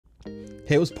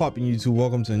Hey, what's poppin' YouTube?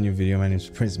 Welcome to a new video. My name is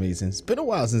Prince Mason. It's been a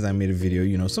while since I made a video.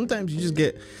 You know, sometimes you just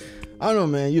get, I don't know,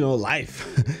 man, you know, life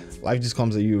just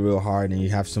comes at you real hard and you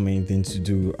have so many things to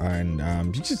do, and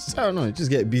you just, I don't know, just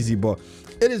get busy. But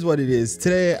it is what it is.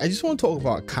 Today I just want to talk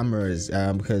about cameras,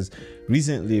 because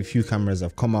recently a few cameras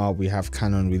have come out. We have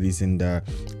Canon releasing the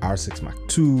R6 Mark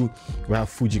II. We have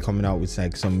Fuji coming out with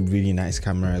like some really nice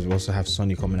cameras. We also have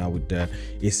Sony coming out with the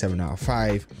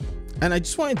A7R5. And I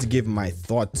just wanted to give my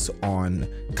thoughts on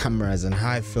cameras and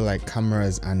how I feel like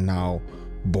cameras are now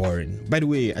boring. By the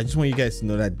way, I just want you guys to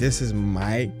know that this is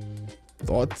my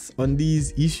thoughts on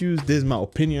these issues. This is my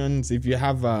opinions. If you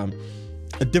have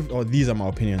these are my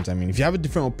opinions. I mean, if you have a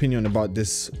different opinion about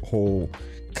this whole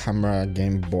cameras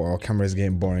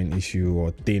getting boring issue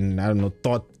or thing, I don't know,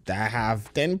 thought that I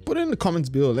have, then put it in the comments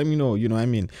below. Let me know. You know what I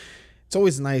mean? It's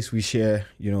always nice we share,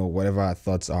 you know, whatever our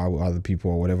thoughts are with other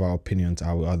people or whatever our opinions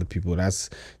are with other people. That's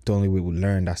the only way we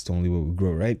learn. That's the only way we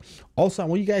grow, right? Also, I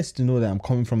want you guys to know that I'm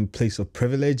coming from a place of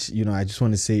privilege. You know, I just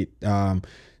want to say,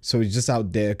 so it's just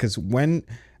out there, because when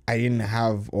I didn't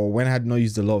have, or when I had not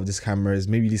used a lot of these cameras,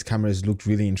 maybe these cameras looked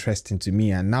really interesting to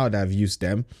me, and now that I've used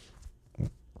them,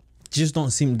 just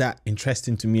don't seem that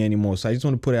interesting to me anymore. So I just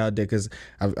want to put it out there, because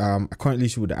I currently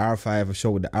shoot with the R5, I've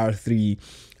shot with the R3,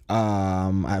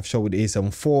 I've shot with the A7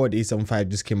 IV, the A7 V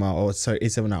just came out, oh sorry,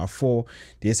 A7R4,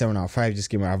 the A7R5 just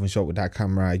came out. I haven't shot with that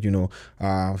camera, you know.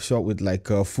 I've shot with like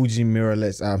a Fuji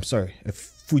mirrorless, a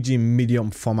Fuji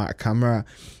medium format camera.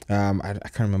 I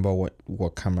can't remember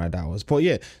what camera that was, but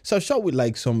yeah, so I've shot with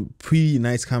like some pretty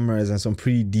nice cameras and some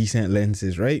pretty decent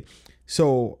lenses, right?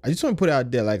 So I just want to put it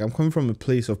out there, like, I'm coming from a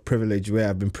place of privilege where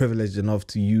I've been privileged enough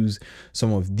to use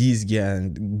some of these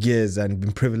gears and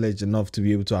been privileged enough to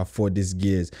be able to afford these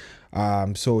gears.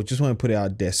 So just want to put it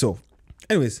out there. So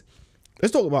anyways,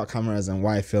 let's talk about cameras and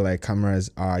why I feel like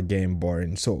cameras are getting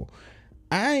boring. So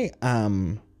I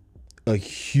am a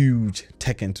huge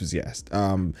tech enthusiast,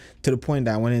 to the point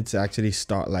that I wanted to actually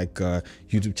start like a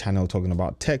YouTube channel talking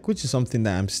about tech, which is something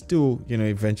that I'm still, you know,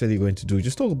 eventually going to do.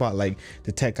 Just talk about like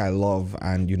the tech I love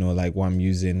and, you know, like what I'm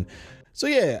using. So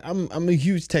yeah, I'm a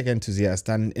huge tech enthusiast,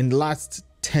 and in the last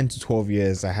 10 to 12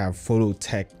 years I have followed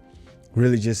tech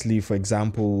religiously. For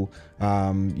example,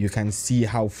 you can see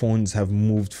how phones have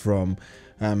moved from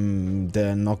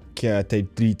the Nokia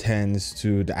 3310s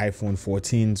to the iPhone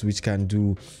 14s, which can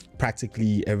do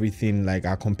practically everything like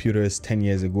our computers 10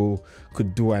 years ago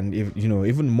could do, and if you know,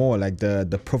 even more. Like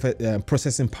the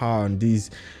processing power on these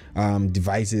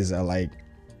devices are like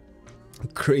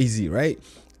crazy, right?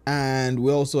 And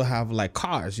we also have like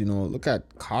cars. You know, look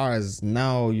at cars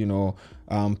now. You know,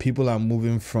 people are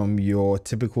moving from your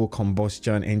typical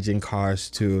combustion engine cars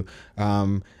to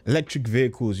electric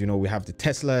vehicles. You know, we have the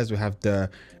Teslas, we have the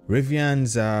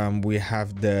Rivians, we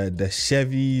have the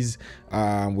Chevys,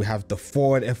 we have the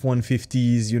Ford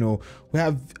F-150s. You know, we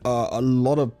have a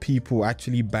lot of people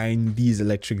actually buying these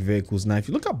electric vehicles now. If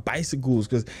you look at bicycles,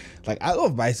 because like I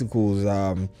love bicycles,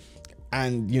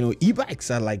 and you know,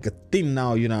 e-bikes are like a thing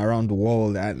now, you know, around the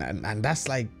world, and that's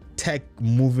like tech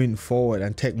moving forward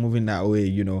and tech moving that way.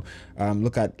 You know,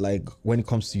 look at like when it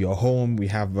comes to your home, we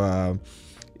have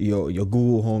your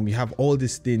Google Home. You have all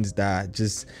these things that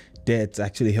just there to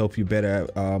actually help you better.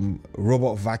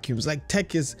 Robot vacuums, like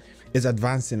tech is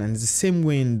advancing, and it's the same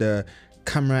way in the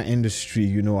camera industry.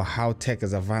 You know how tech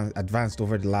has advanced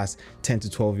over the last 10 to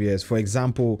 12 years. For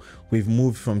example, we've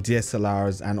moved from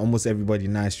DSLRs, and almost everybody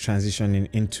now is transitioning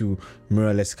into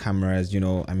mirrorless cameras. You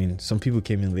know, I mean, some people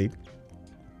came in late,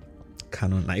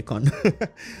 Canon, Nikon,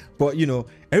 but you know,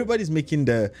 everybody's making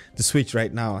the switch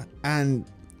right now, and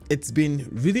it's been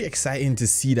really exciting to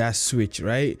see that switch,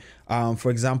 right?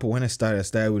 For example, when I started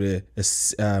with a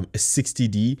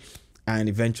 60D, and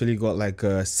eventually got like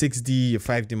a 6D, a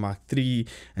 5D Mark III,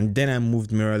 and then I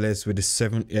moved mirrorless with the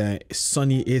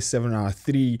Sony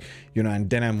A7R3, you know, and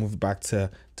then I moved back to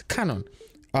Canon.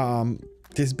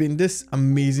 There's been this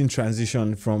amazing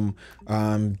transition from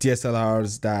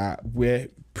DSLRs that were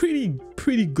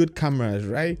pretty good cameras,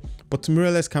 right, but to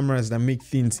mirrorless cameras that make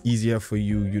things easier for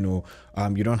you. You know,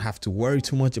 you don't have to worry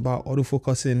too much about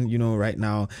autofocusing. You know, right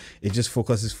now it just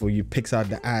focuses for you, picks out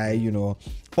the eye, you know,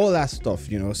 all that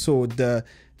stuff, you know. So the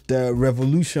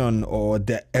revolution, or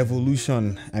the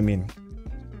evolution, I mean,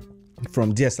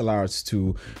 from DSLRs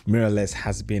to mirrorless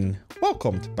has been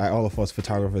welcomed by all of us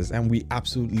photographers, and we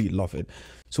absolutely love it.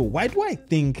 So why do I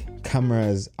think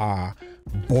cameras are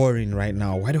boring right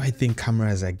now? Why do I think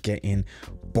cameras are getting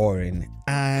boring?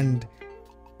 And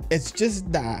it's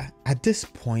just that at this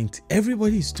point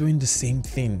everybody's doing the same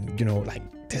thing. You know, like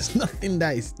there's nothing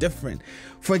that is different.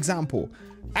 For example,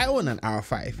 I own an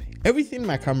R5. Everything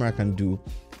my camera can do,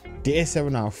 the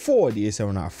A7R4, the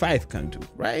A7R5 can do,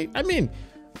 right? I mean,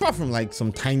 apart from like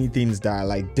some tiny things that are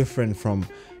like different from,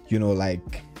 you know,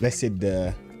 like let's say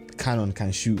the Canon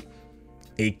can shoot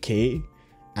 8K,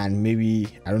 and maybe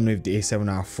I don't know if the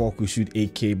A7R4 could shoot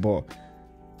 8K, but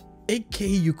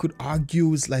 8K you could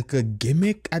argue is like a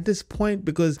gimmick at this point,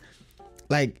 because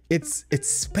like it's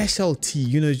specialty,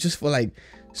 you know, just for like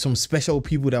some special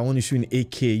people that want to shoot in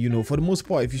 8K. You know, for the most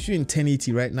part, if you're shooting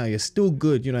 1080 right now, you're still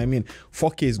good, you know what I mean?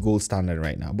 4K is gold standard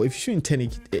right now, but if you're shooting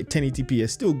 1080p, you're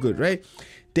still good, right?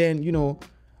 Then, you know,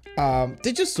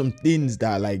 there's just some things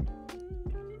that like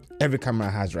every camera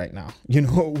has right now, you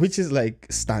know, which is like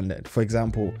standard. For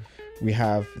example, we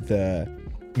have the,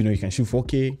 you know, you can shoot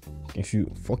 4K, you can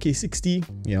shoot 4K 60,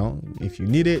 you know, if you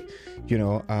need it, you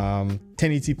know,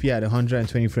 1080p at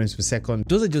 120 frames per second.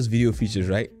 Those are just video features,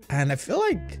 right? And I feel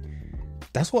like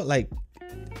that's what like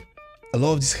a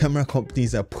lot of these camera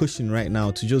companies are pushing right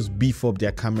now, to just beef up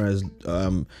their cameras,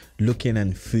 looking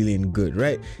and feeling good,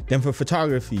 right? Then for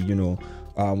photography, you know,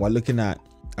 we're looking at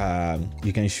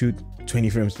you can shoot 20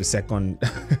 frames per second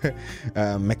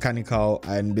mechanical,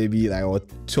 and maybe like or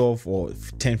 12 or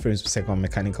 10 frames per second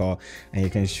mechanical, and you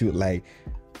can shoot like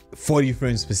 40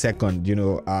 frames per second, you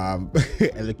know,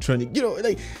 electronic, you know,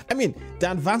 like, I mean, the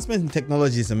advancement in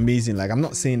technology is amazing. Like, I'm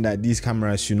not saying that these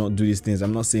cameras should not do these things.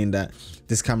 I'm not saying that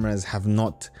these cameras have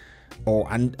not, or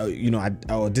you know,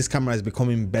 or this camera is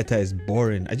becoming better, is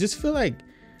boring. I just feel like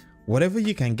whatever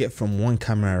you can get from one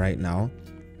camera right now,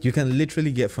 you can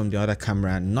literally get from the other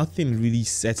camera. Nothing really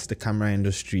sets the camera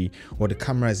industry or the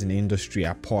cameras in the industry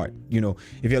apart. You know,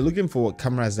 if you're looking for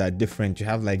cameras that are different, you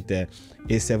have like the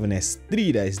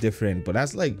A7S3 that is different, but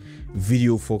that's like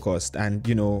video focused, and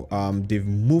you know, they've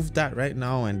moved that right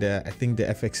now, and I think the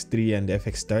FX3 and the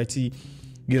FX30,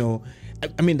 you know,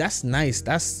 I mean, that's nice,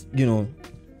 that's, you know,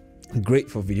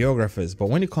 great for videographers, but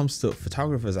when it comes to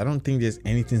photographers, I don't think there's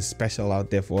anything special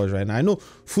out there for us right now. I know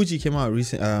Fuji came out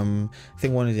recent, I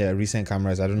think one of their recent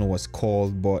cameras, I don't know what's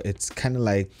called, but it's kind of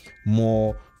like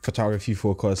more photography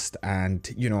focused,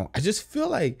 and you know, I just feel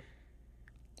like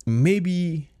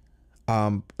maybe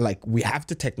like we have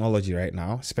the technology right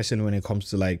now, especially when it comes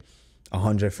to like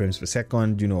 100 frames per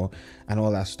second, you know, and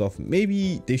all that stuff.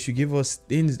 Maybe they should give us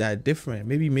things that are different,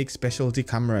 maybe make specialty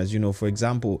cameras, you know. For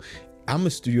example, I'm a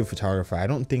studio photographer. I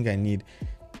don't think I need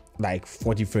like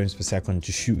 40 frames per second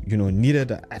to shoot, you know.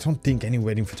 I don't think any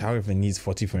wedding photographer needs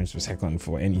 40 frames per second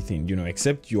for anything, you know,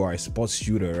 except you are a sports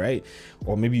shooter, right?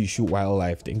 Or maybe you shoot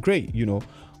wildlife, then great, you know.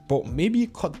 But maybe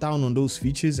cut down on those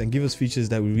features and give us features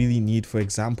that we really need. For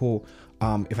example,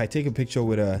 if I take a picture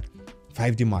with a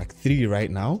 5D Mark III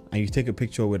right now, and you take a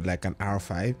picture with like an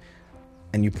R5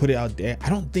 and you put it out there, I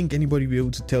don't think anybody will be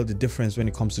able to tell the difference when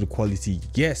it comes to the quality.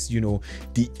 Yes, you know,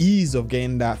 the ease of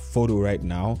getting that photo right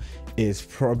now is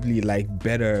probably like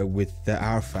better with the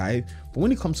R5, but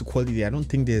when it comes to quality, I don't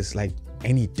think there's like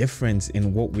any difference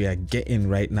in what we are getting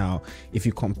right now if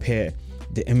you compare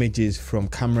the images from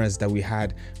cameras that we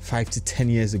had 5 to 10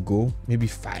 years ago, maybe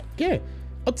 5, yeah,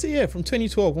 I'd say, yeah, from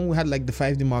 2012 when we had like the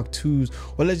 5D Mark IIs,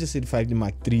 or let's just say the 5D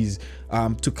Mark IIIs,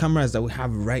 to cameras that we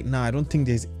have right now. I don't think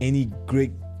there's any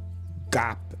great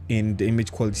gap in the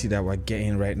image quality that we're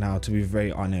getting right now, to be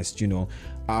very honest, you know.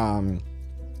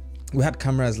 We had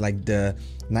cameras like the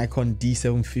Nikon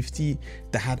D750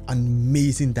 that had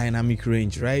amazing dynamic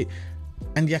range, right?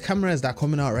 And there are cameras that are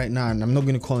coming out right now, and I'm not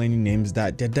going to call any names,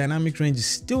 that their dynamic range is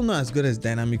still not as good as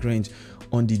dynamic range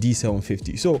on the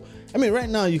D750. So I mean, right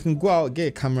now you can go out, get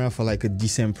a camera for like a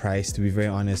decent price, to be very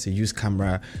honest, a used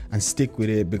camera, and stick with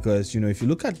it, because you know, if you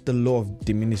look at the law of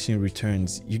diminishing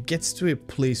returns, you get to a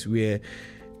place where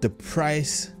the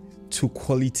price to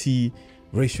quality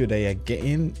ratio that you're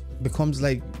getting becomes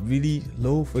like really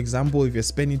low. For example, if you're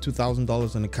spending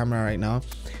 $2,000 on a camera right now,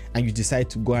 and you decide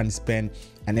to go and spend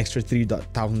an extra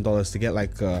 $3,000 to get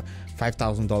like a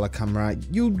 $5,000 camera,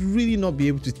 you'd really not be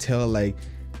able to tell like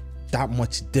that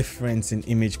much difference in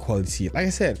image quality. Like I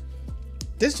said,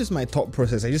 this is just my thought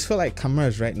process. I just feel like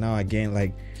cameras right now are getting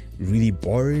like really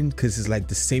boring, because it's like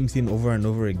the same thing over and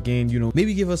over again, you know.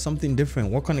 Maybe give us something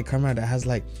different. Work on a camera that has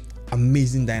like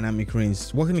amazing dynamic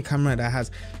range. Work on a camera that has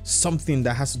something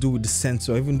that has to do with the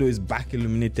sensor, even though it's back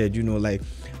illuminated, you know, like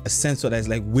a sensor that's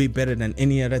like way better than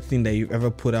any other thing that you've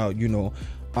ever put out, you know.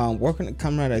 Work on a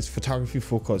camera that is photography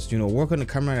focused, you know. Work on a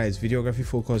camera that is videography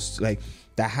focused, like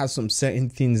that has some certain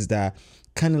things that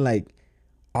kind of like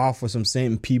are for some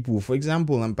certain people. For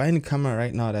example, I'm buying a camera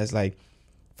right now that's like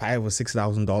 $5,000 or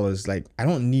 $6,000. Like, I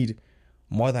don't need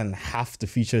more than half the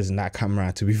features in that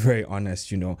camera, to be very honest,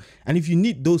 you know. And if you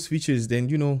need those features, then,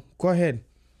 you know, go ahead,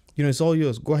 you know, it's all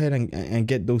yours. Go ahead and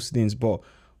get those things. But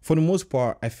for the most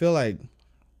part, I feel like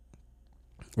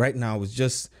right now is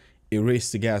just a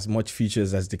race to get as much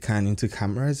features as they can into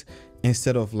cameras,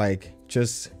 instead of like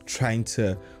just trying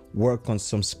to work on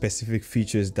some specific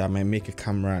features that might make a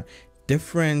camera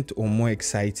different or more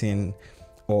exciting,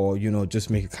 or you know, just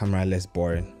make a camera less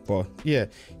boring. But yeah,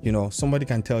 you know, somebody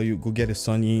can tell you go get a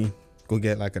Sony, go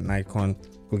get like a Nikon,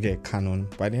 go get a Canon.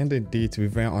 By the end of the day, to be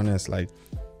very honest, like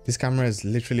these cameras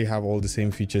literally have all the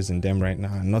same features in them right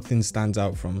now, and nothing stands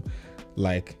out from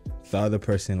like the other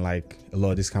person like a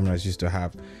lot of these cameras used to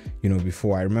have, you know,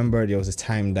 before. I remember there was a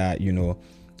time that, you know,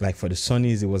 like for the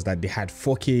Sonys, it was that they had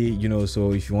 4K, you know,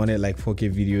 so if you wanted like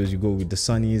 4K videos, you go with the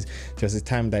Sonys. There was a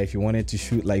time that if you wanted to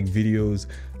shoot like videos,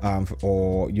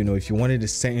 or you know, if you wanted a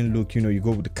certain look, you know, you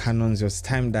go with the Canons. There was a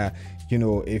time that, you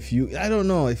know, if you, I don't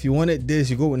know, if you wanted this,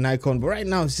 you go with Nikon. But right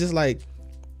now it's just like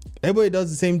everybody does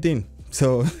the same thing.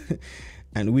 So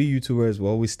and we YouTubers will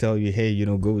always tell you, hey, you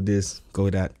know, go with this, go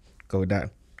with that, go with that,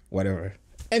 whatever.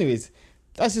 Anyways,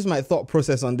 that's just my thought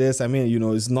process on this. I mean, you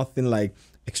know, it's nothing like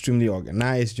extremely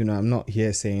organized. You know, I'm not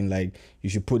here saying like you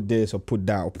should put this or put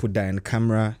that or put that in the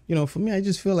camera. You know, for me, I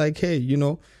just feel like, hey, you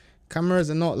know, cameras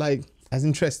are not like as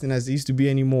interesting as they used to be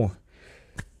anymore.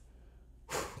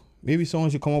 Maybe someone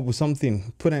should come up with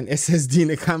something, put an SSD in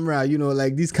the camera, you know,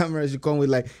 like these cameras should come with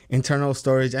like internal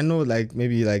storage. I know like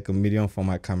maybe like a medium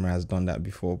format camera has done that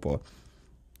before, but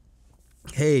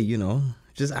hey, you know,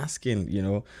 just asking, you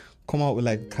know, come out with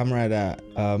like a camera that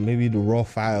maybe the raw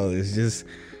file is just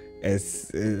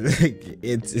it's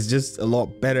just a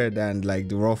lot better than like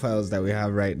the raw files that we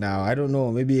have right now. I don't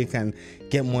know, maybe it can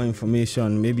get more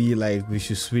information. Maybe like we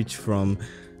should switch from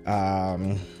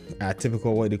a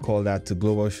typical, what they call that, to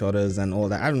global shutters and all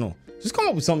that. I don't know, just come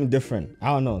up with something different. I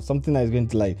don't know, something that's going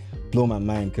to like blow my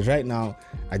mind, because right now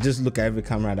I just look at every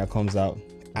camera that comes out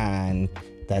and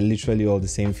they're literally all the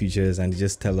same features, and they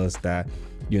just tell us that,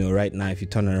 you know, right now if you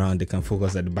turn around they can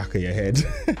focus at the back of your head.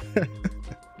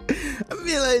 I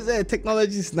mean, like I said,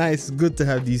 technology is nice, it's good to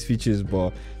have these features,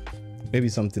 but maybe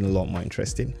something a lot more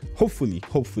interesting.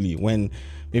 Hopefully when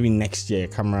maybe next year a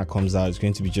camera comes out, it's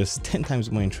going to be just 10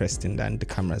 times more interesting than the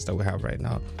cameras that we have right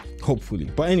now, hopefully.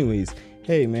 But anyways,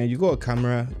 hey man, you got a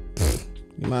camera,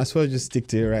 you might as well just stick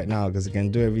to it right now, because it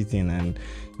can do everything. And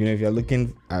you know, if you're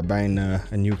looking at buying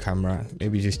a new camera,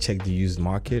 maybe just check the used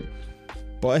market.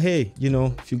 But hey, you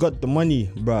know, if you got the money,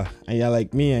 bruh, and you're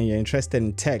like me and you're interested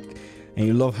in tech and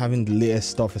you love having the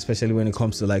latest stuff, especially when it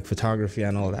comes to like photography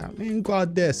and all that, man, go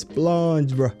out there,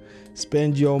 splurge, bruh,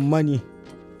 spend your money,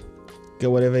 get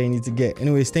whatever you need to get.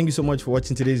 Anyways, thank you so much for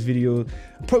watching today's video.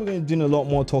 I'm probably going to be doing a lot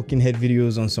more talking head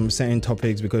videos on some certain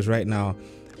topics, because right now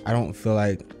I don't feel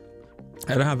like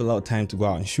I don't have a lot of time to go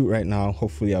out and shoot right now.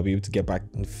 Hopefully I'll be able to get back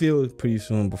in the field pretty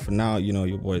soon, but for now, you know,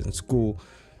 your boy's in school,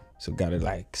 so gotta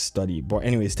like study. But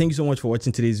anyways, thank you so much for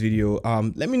watching today's video.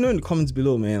 Let me know in the comments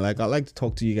below, man. Like, I'd like to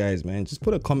talk to you guys, man. Just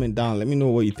put a comment down, let me know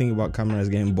what you think about cameras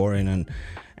getting boring,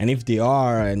 and if they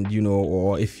are, and you know,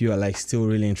 or if you are like still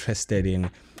really interested in,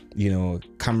 you know,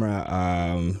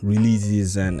 camera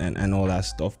releases and all that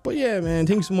stuff. But yeah, man,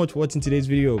 thank you so much for watching today's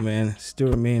video, man. Still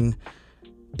remain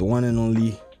the one and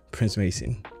only Prince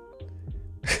Mason.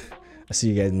 I'll see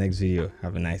you guys next video.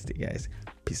 Have a nice day, guys.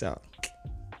 Peace out.